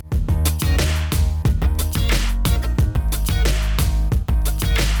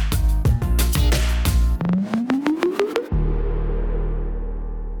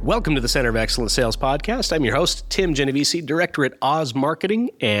Welcome to the Center of Excellence Sales Podcast. I'm your host, Tim Genovese, Director at Oz Marketing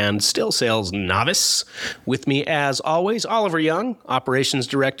and Still Sales Novice. With me, as always, Oliver Young, Operations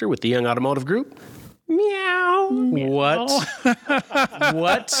Director with the Young Automotive Group. Meow. What?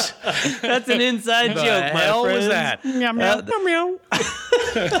 What? That's an inside joke, my hell was friends. that? Meow, meow, meow, meow.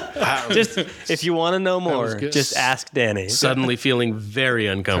 Just, if you want to know more, just ask Danny. Suddenly feeling very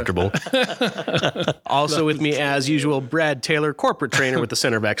uncomfortable. Also with me, as usual, Brad Taylor, Corporate Trainer with the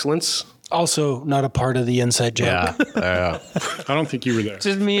Center of Excellence. Also not a part of the inside joke. Yeah. I don't think you were there.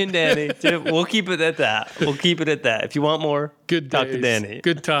 Just me and Danny. We'll keep it at that. If you want more, Good talk days. to Danny.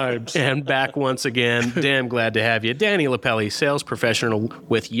 Good times. And back once again, damn glad to have you. Danny LePelley, Sales Professional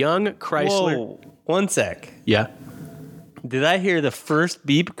with Young Chrysler. Whoa, 1 sec. Yeah. Did I hear the first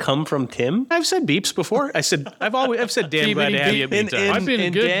beep come from Tim? I've said beeps before. I've said damn glad to have you many times. I've been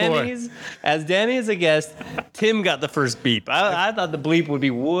a good boy. As Danny is a guest, Tim got the first beep. I thought the bleep would be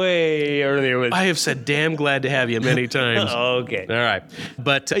way earlier. I have said damn glad to have you many times. Okay. All right.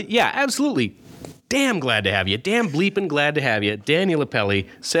 But yeah, absolutely. Damn glad to have you. Damn bleeping glad to have you. Danny LePelley,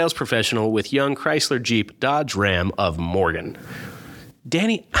 Sales Professional with Young Chrysler Jeep Dodge Ram of Morgan.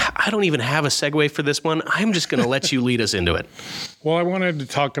 Danny, I don't even have a segue for this one. I'm just going to let you lead us into it. Well, I wanted to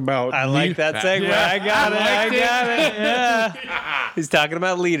talk about... I like that segue. Yeah, I got it. Yeah. He's talking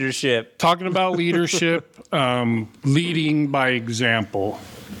about leadership. Talking about leadership, leading by example.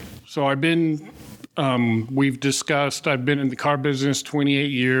 So we've discussed, I've been in the car business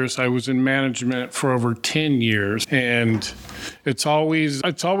 28 years. I was in management for over 10 years. And it's always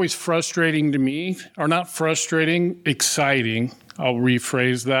frustrating to me, or not frustrating, exciting. I'll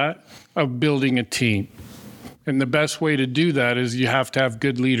rephrase that, of building a team. And the best way to do that is you have to have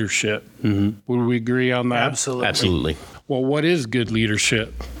good leadership. Mm-hmm. Would we agree on that? Absolutely. Well, what is good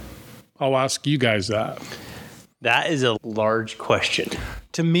leadership? I'll ask you guys that. That is a large question.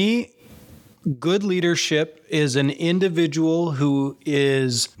 To me, good leadership is an individual who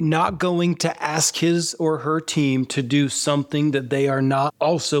is not going to ask his or her team to do something that they are not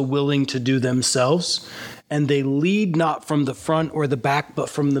also willing to do themselves. And they lead not from the front or the back, but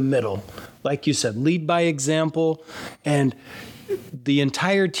from the middle. Like you said, lead by example. And the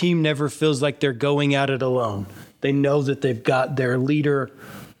entire team never feels like they're going at it alone. They know that they've got their leader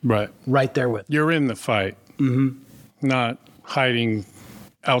right there with them. You're in the fight, not hiding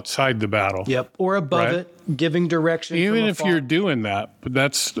outside the battle. Yep. Or above it, giving direction. Even if you're doing that, but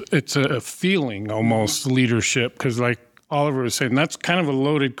it's a feeling almost, leadership, because like Oliver was saying, that's kind of a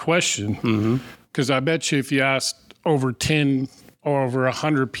loaded question. Because I bet you if you asked over 10 or over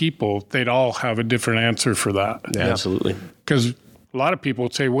 100 people, they'd all have a different answer for that. Yeah, absolutely. Because a lot of people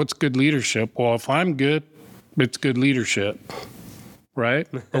would say, what's good leadership? Well, if I'm good, it's good leadership, right?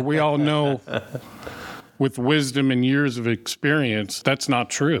 But we all know with wisdom and years of experience, that's not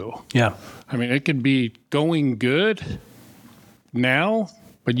true. Yeah. I mean, it could be going good now,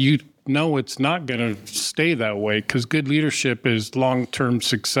 but you know it's not going to stay that way, because good leadership is long-term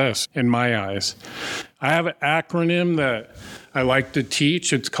success in my eyes. I have an acronym that I like to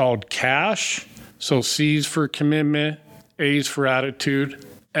teach. It's called CASH. So C's for commitment, A's for attitude,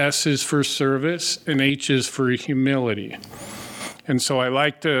 S is for service, and H is for humility. And so I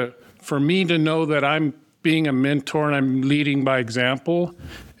like for me to know that I'm being a mentor and I'm leading by example.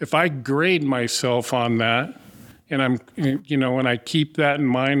 If I grade myself on that, and and I keep that in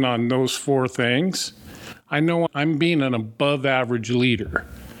mind on those 4 things, I know I'm being an above average leader.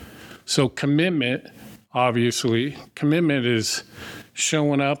 So commitment is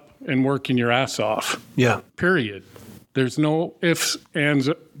showing up and working your ass off. Yeah. Period. There's no ifs, ands,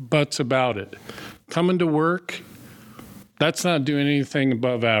 buts about it. Coming to work, that's not doing anything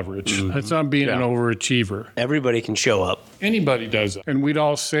above average. Mm-hmm. That's not being an overachiever. Everybody can show up. Anybody does it. And we'd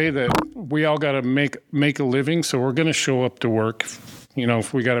all say that we all got to make a living, so we're going to show up to work,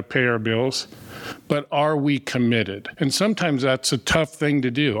 if we got to pay our bills. But are we committed? And sometimes that's a tough thing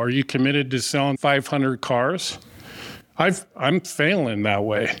to do. Are you committed to selling 500 cars? I'm failing that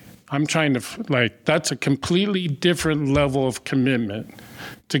way. I'm trying to, that's a completely different level of commitment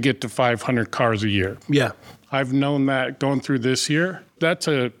to get to 500 cars a year. Yeah. I've known that going through this year. That's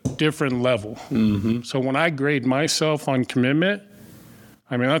a different level. Mm-hmm. So when I grade myself on commitment,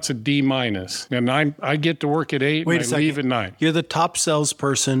 that's a D-. And I get to work at 8 and I leave at 9. You're the top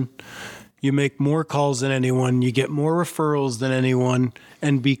salesperson. You make more calls than anyone. You get more referrals than anyone.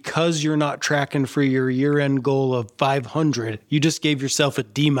 And because you're not tracking for your year-end goal of 500, you just gave yourself a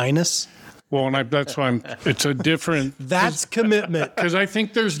D-. Well, and that's why it's a different... That's commitment. Because I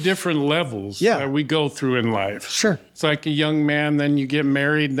think there's different levels that we go through in life. Sure. It's like a young man, then you get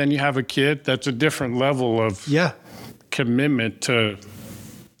married, then you have a kid. That's a different level of commitment to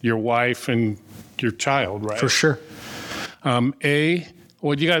your wife and your child, right? For sure.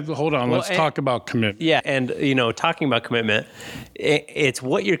 Well, you got to hold on. Let's talk about commitment. Yeah, and talking about commitment, it's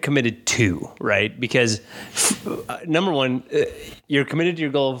what you're committed to, right? Because number one, you're committed to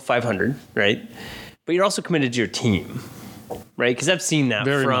your goal of 500, right? But you're also committed to your team, right? Because I've seen that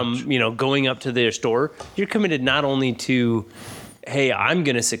Very from much. Going up to their store. You're committed not only to, hey, I'm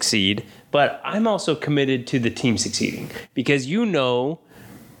going to succeed, but I'm also committed to the team succeeding, because you know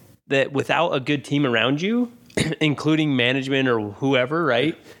that without a good team around you, including management or whoever,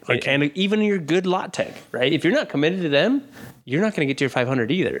 right? And even your good lot tech, right? If you're not committed to them, you're not going to get to your 500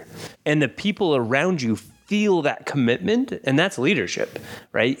 either. And the people around you feel that commitment, and that's leadership,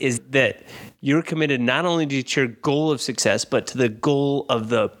 right? Is that you're committed not only to your goal of success, but to the goal of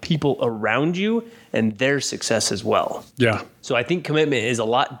the people around you and their success as well. Yeah. So I think commitment is a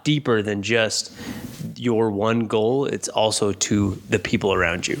lot deeper than just your one goal. It's also to the people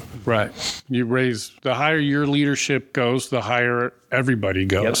around you. Right. The higher your leadership goes, the higher everybody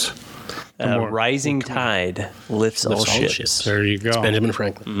goes. Yep. Rising tide lifts all ships. There you go. It's Benjamin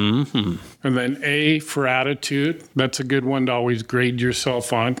Franklin. And then A for attitude. That's a good one to always grade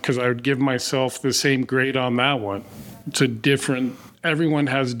yourself on, because I would give myself the same grade on that one. Everyone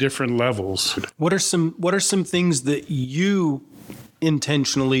has different levels. What are some things that you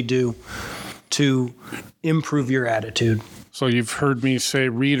intentionally do to improve your attitude? So you've heard me say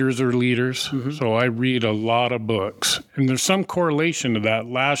readers are leaders. Mm-hmm. So I read a lot of books. And there's some correlation to that.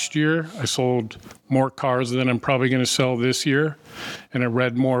 Last year, I sold more cars than I'm probably going to sell this year. And I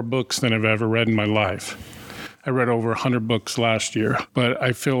read more books than I've ever read in my life. I read over 100 books last year. But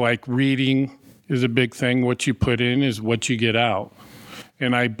I feel like reading is a big thing. What you put in is what you get out.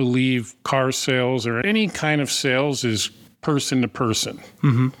 And I believe car sales or any kind of sales is person to person.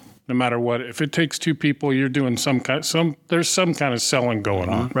 Mm-hmm. No matter what, if it takes two people, you're doing there's some kind of selling going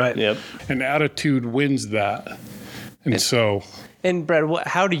on. Right. Yep. And attitude wins that. And Brad,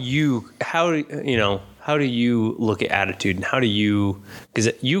 how do you look at attitude, and because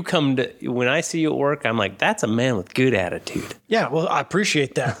you come to, when I see you at work, I'm like, that's a man with good attitude. Yeah, well, I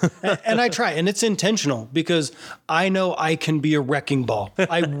appreciate that. and I try, and it's intentional, because I know I can be a wrecking ball.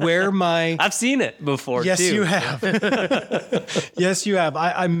 I wear my... I've seen it before, yes, too. You have. Yes, you have.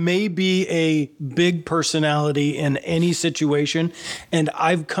 I may be a big personality in any situation, and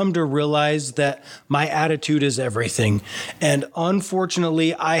I've come to realize that my attitude is everything. And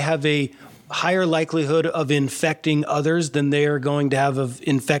unfortunately, I have a higher likelihood of infecting others than they are going to have of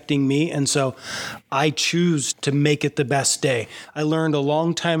infecting me. And so I choose to make it the best day. I learned a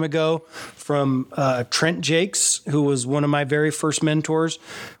long time ago from Trent Jakes, who was one of my very first mentors.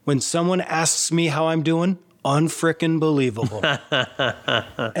 When someone asks me how I'm doing, unfrickin' believable.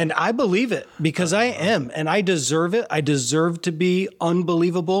 And I believe it, because I am, and I deserve it. I deserve to be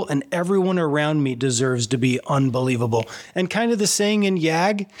unbelievable, and everyone around me deserves to be unbelievable. And kind of the saying in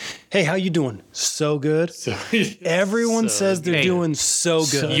YAG, hey, how you doing? So good. Everyone says they're doing so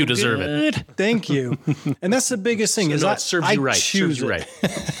good. You deserve it. Thank you. And that's the biggest thing. It serves you right. Choose serves you it. right.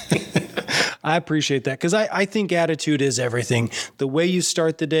 I appreciate that, because I think attitude is everything. The way you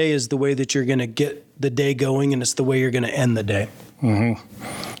start the day is the way that you're going to get the day going, and it's the way you're going to end the day. Mm-hmm.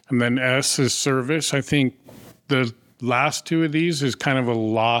 And then S is service. I think the last two of these is kind of a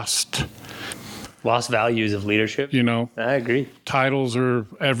lost values of leadership. I agree. Titles are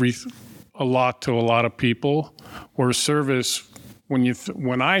a lot to a lot of people, where service,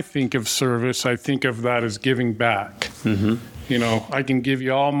 when I think of service, I think of that as giving back. Mm-hmm. I can give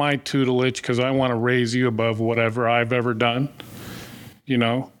you all my tutelage because I want to raise you above whatever I've ever done,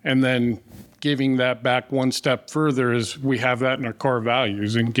 and then giving that back one step further is we have that in our core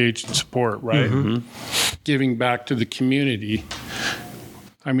values, engage and support, right? Mm-hmm. Giving back to the community.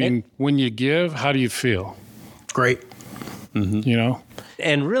 I mean, when you give, how do you feel? Great. Mm-hmm.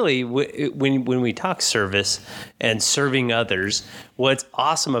 And really, when we talk service and serving others, what's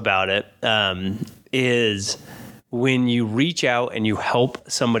awesome about it is when you reach out and you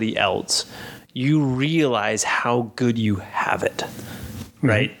help somebody else, you realize how good you have it,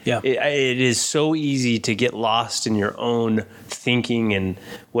 right? Yeah. It is so easy to get lost in your own thinking, and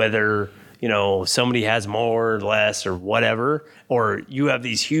whether, somebody has more or less or whatever, or you have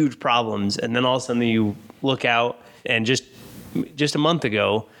these huge problems, and then all of a sudden you look out, and just a month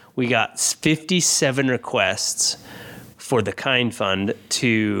ago, we got 57 requests for the Kind Fund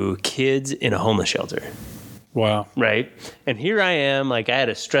to kids in a homeless shelter. Wow. Right. And here I am, like, I had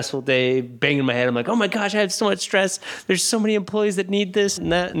a stressful day, banging my head. I'm like, oh my gosh, I have so much stress. There's so many employees that need this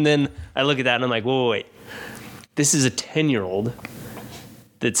and that. And then I look at that and I'm like, wait. This is a 10-year-old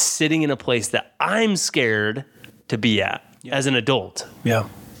that's sitting in a place that I'm scared to be at as an adult. Yeah.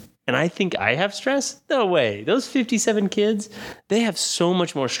 And I think I have stress? No way. Those 57 kids, they have so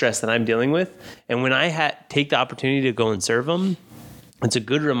much more stress than I'm dealing with. And when I take the opportunity to go and serve them, it's a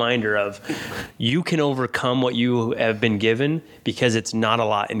good reminder of you can overcome what you have been given because it's not a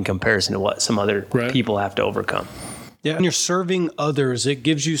lot in comparison to what some other people have to overcome. Yeah. When you're serving others, it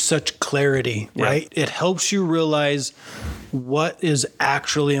gives you such clarity, right? It helps you realize what is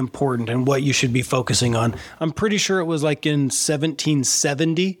actually important and what you should be focusing on. I'm pretty sure it was like in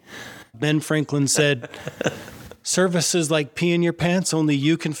 1770, Ben Franklin said, service is like pee in your pants, only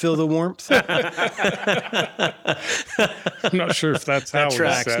you can feel the warmth. I'm not sure if that's how it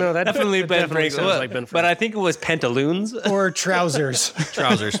was said. No, that Definitely Ben definitely Franklin. sounds like Ben But I think it was pantaloons. Or trousers.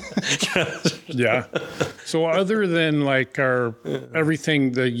 Trousers. Yeah. So other than like our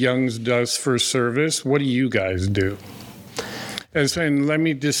everything the Youngs does for service, what do you guys do? And let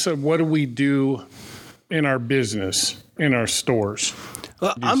me just say, what do we do in our business, in our stores?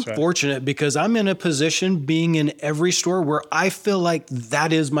 Well, I'm fortunate because I'm in a position being in every store where I feel like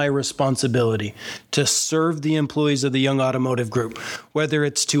that is my responsibility to serve the employees of the Young Automotive Group, whether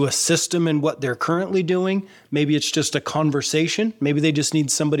it's to assist them in what they're currently doing. Maybe it's just a conversation. Maybe they just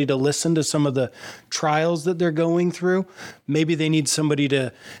need somebody to listen to some of the trials that they're going through. Maybe they need somebody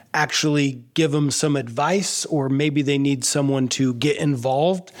to actually give them some advice, or maybe they need someone to get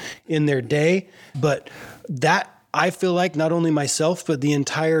involved in their day. But that, I feel like not only myself, but the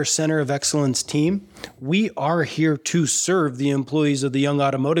entire Center of Excellence team, we are here to serve the employees of the Young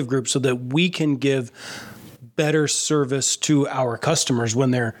Automotive Group so that we can give better service to our customers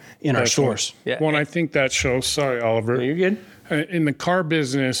when they're in our stores. Yeah. Well, and I think that shows, sorry, Oliver. You're good. In the car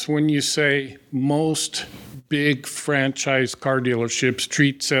business, when you say most big franchise car dealerships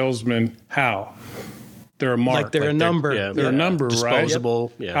treat salesmen how? They're a mark. Like they're a number. They're a number,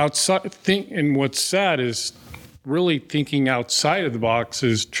 Disposable. right? Yeah. Outside, and what's sad is really thinking outside of the box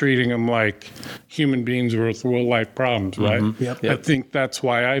is treating them like human beings with real life problems, right? Yep. I think that's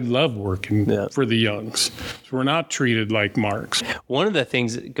why I love working for the Youngs. So we're not treated like marks. One of the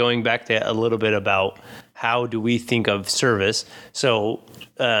things, going back to a little bit about how do we think of service. So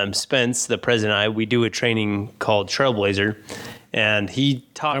Spence, the president, and I, we do a training called Trailblazer. And he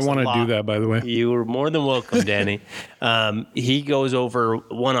talks. I want a to lot. do that, by the way. You are more than welcome, Danny. He goes over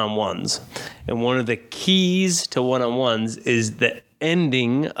one-on-ones, and one of the keys to one-on-ones is the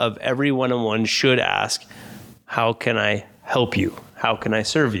ending of every one-on-one should ask, "How can I help you? How can I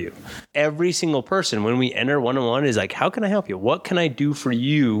serve you?" Every single person, when we enter one-on-one, is like, "How can I help you? What can I do for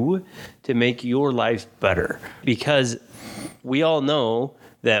you to make your life better?" Because we all know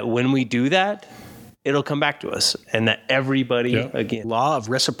that when we do that, it'll come back to us, and that everybody, again. Law of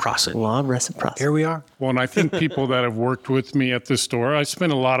reciprocity. Law of reciprocity. Here we are. Well, and I think people that have worked with me at the store, I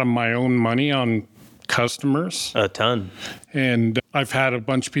spend a lot of my own money on customers. A ton. And I've had a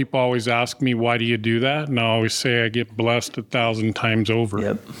bunch of people always ask me, why do you do that? And I always say I get blessed 1,000 times over.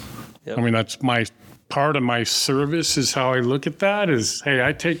 Yep. I mean, that's my part of my service is how I look at that is, hey,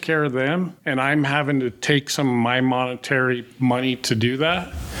 I take care of them, and I'm having to take some of my monetary money to do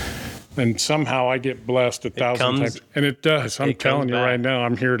that. And somehow I get blessed 1,000 times. And it does. I'm telling you right now,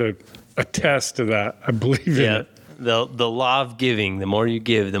 I'm here to attest to that. I believe in it. The law of giving, the more you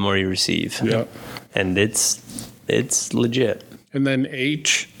give, the more you receive. Yeah. And it's legit. And then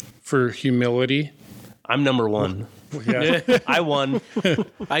H for humility. I'm number one. Yeah. I won.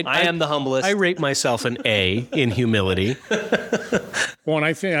 I am the humblest. I rate myself an A in humility. Well, and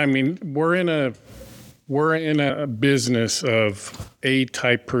I mean, we're in a business of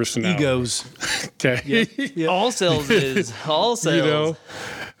A-type personality. Egos. Okay. All sales is all sales. You know,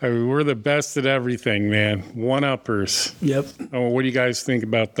 I mean, we're the best at everything, man. One-uppers. Yep. Oh, what do you guys think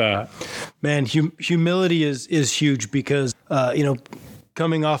about that? Man, humility is huge because,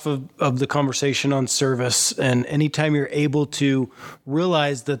 coming off of the conversation on service, and anytime you're able to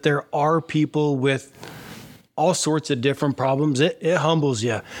realize that there are people with all sorts of different problems, it humbles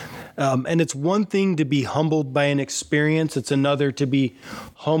you. And it's one thing to be humbled by an experience. It's another to be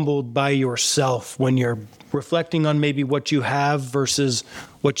humbled by yourself when you're reflecting on maybe what you have versus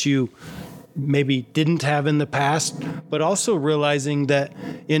what you maybe didn't have in the past, but also realizing that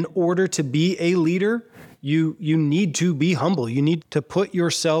in order to be a leader, you need to be humble. You need to put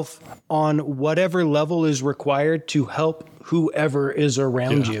yourself on whatever level is required to help whoever is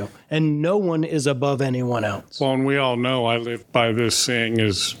around you. And no one is above anyone else. Well, and we all know I live by this saying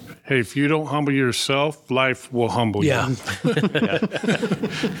is, hey, if you don't humble yourself, life will humble you.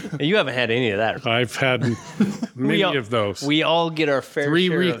 You haven't had any of that. I've had many of those. We all get our fair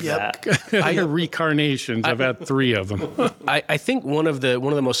share of that. Reincarnations. I've had 3 of them. I think one of the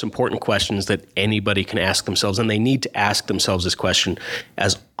most important questions that anybody can ask themselves, and they need to ask themselves this question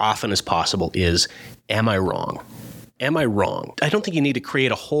as often as possible, is, am I wrong? Am I wrong? I don't think you need to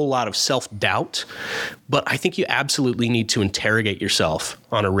create a whole lot of self-doubt, but I think you absolutely need to interrogate yourself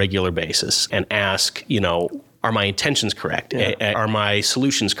on a regular basis and ask, are my intentions correct? Are my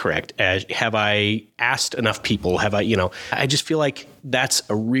solutions correct? Have I asked enough people? I just feel like that's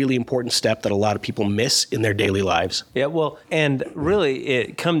a really important step that a lot of people miss in their daily lives. Yeah, well, and really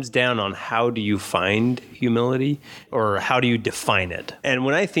it comes down on how do you find humility or how do you define it? And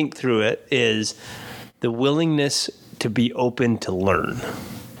when I think through it is the willingness to be open to learn.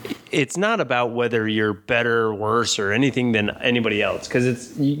 It's not about whether you're better or worse or anything than anybody else,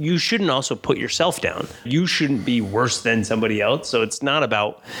 because you shouldn't also put yourself down. You shouldn't be worse than somebody else. So it's not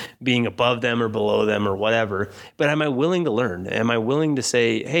about being above them or below them or whatever. But am I willing to learn? Am I willing to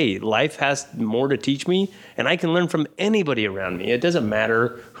say, hey, life has more to teach me and I can learn from anybody around me? It doesn't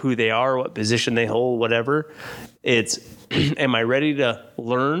matter who they are, what position they hold, whatever. It's, am I ready to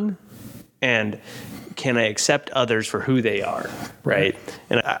learn? And can I accept others for who they are, right?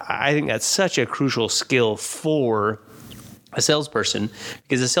 And I think that's such a crucial skill for a salesperson,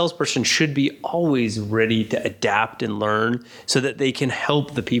 because a salesperson should be always ready to adapt and learn so that they can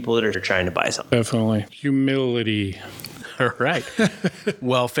help the people that are trying to buy something. Definitely. Humility. All right.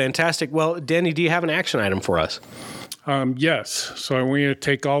 Well, fantastic. Well, Danny, do you have an action item for us? Yes. So I want you to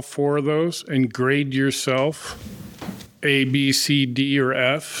take all 4 of those and grade yourself A, B, C, D, or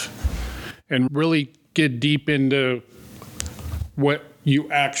F, and really get deep into what you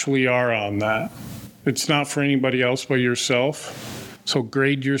actually are on that. It's not for anybody else but yourself. So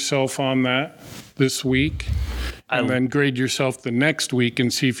grade yourself on that this week, and then grade yourself the next week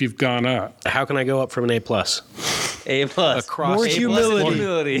and see if you've gone up. How can I go up from an A+? A+. Across More A+.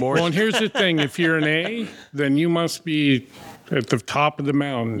 humility. Well, and here's the thing. If you're an A, then you must be at the top of the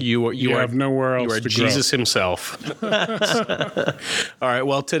mountain. You have nowhere else to go. You are Jesus himself. All right.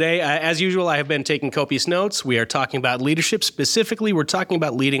 Well, today, as usual, I have been taking copious notes. We are talking about leadership. Specifically, we're talking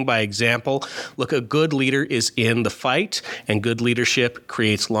about leading by example. Look, a good leader is in the fight, and good leadership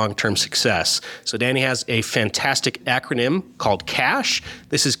creates long-term success. So Danny has a fantastic acronym called CASH.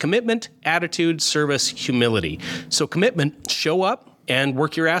 This is commitment, attitude, service, humility. So commitment, show up and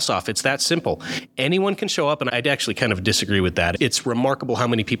work your ass off. It's that simple. Anyone can show up, and I'd actually kind of disagree with that. It's remarkable how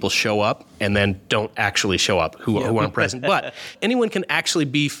many people show up and then don't actually show up, who aren't present. But anyone can actually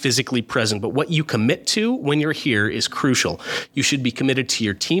be physically present. But what you commit to when you're here is crucial. You should be committed to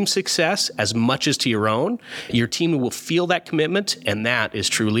your team's success as much as to your own. Your team will feel that commitment, and that is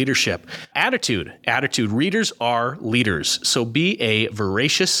true leadership. Attitude. Readers are leaders. So be a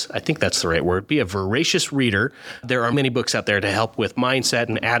voracious, I think that's the right word, be a voracious reader. There are many books out there to help with mindset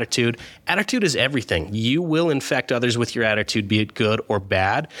and attitude. Attitude is everything. You will infect others with your attitude, be it good or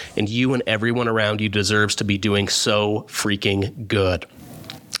bad, and you and everyone around you deserves to be doing so freaking good.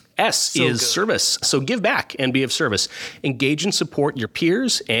 S is service. So give back and be of service. Engage and support your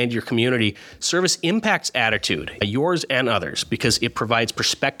peers and your community. Service impacts attitude, yours and others, because it provides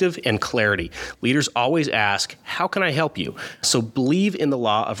perspective and clarity. Leaders always ask, how can I help you? So believe in the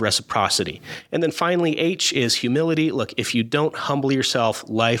law of reciprocity. And then finally, H is humility. Look, if you don't humble yourself,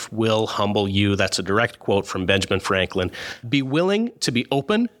 life will humble you. That's a direct quote from Benjamin Franklin. Be willing to be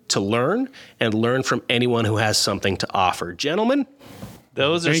open to learn and learn from anyone who has something to offer. Gentlemen,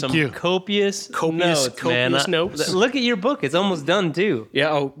 those are some copious notes, man. Notes. Look at your book; it's almost done too.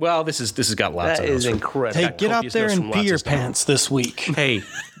 Yeah. Oh well, this has got lots of notes. That is incredible. Hey, get out there and pee your pants this week. Hey,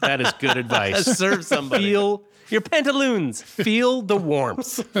 that is good advice. Serve somebody. Feel your pantaloons. Feel the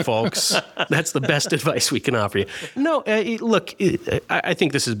warmth, folks. That's the best advice we can offer you. No, look, I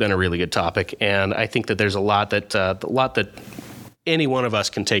think this has been a really good topic, and I think that there's a lot that any one of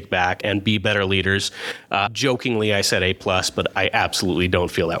us can take back and be better leaders. Jokingly, I said A+, but I absolutely don't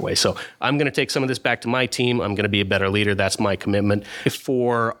feel that way. So I'm going to take some of this back to my team. I'm going to be a better leader. That's my commitment.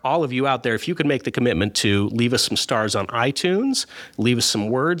 For all of you out there, if you could make the commitment to leave us some stars on iTunes, leave us some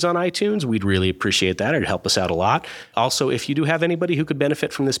words on iTunes, we'd really appreciate that. It'd help us out a lot. Also, if you do have anybody who could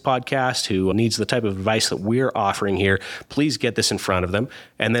benefit from this podcast, who needs the type of advice that we're offering here, please get this in front of them.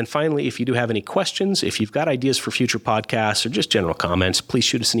 And then finally, if you do have any questions, if you've got ideas for future podcasts or just general comments, please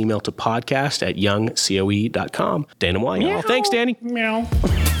shoot us an email to podcast@youngcoe.com. Dan and Wine. Thanks, Danny. Meow.